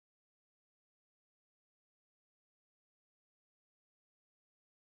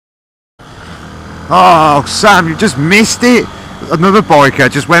Oh, Sam, you just missed it. Another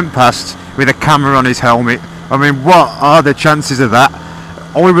biker just went past with a camera on his helmet. I mean, what are the chances of that?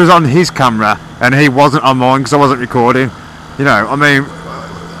 I was on his camera and he wasn't on mine because I wasn't recording. You know, I mean,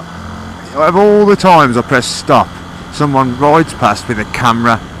 of all the times I press stop, someone rides past with a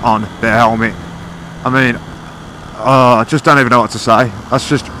camera on their helmet. I mean, I just don't even know what to say. That's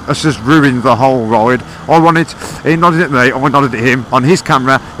just ruined the whole ride. He nodded at me, I nodded at him. On his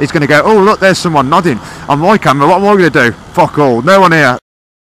camera, he's going to go, oh look, there's someone nodding. On my camera, what am I going to do? Fuck all, no one here.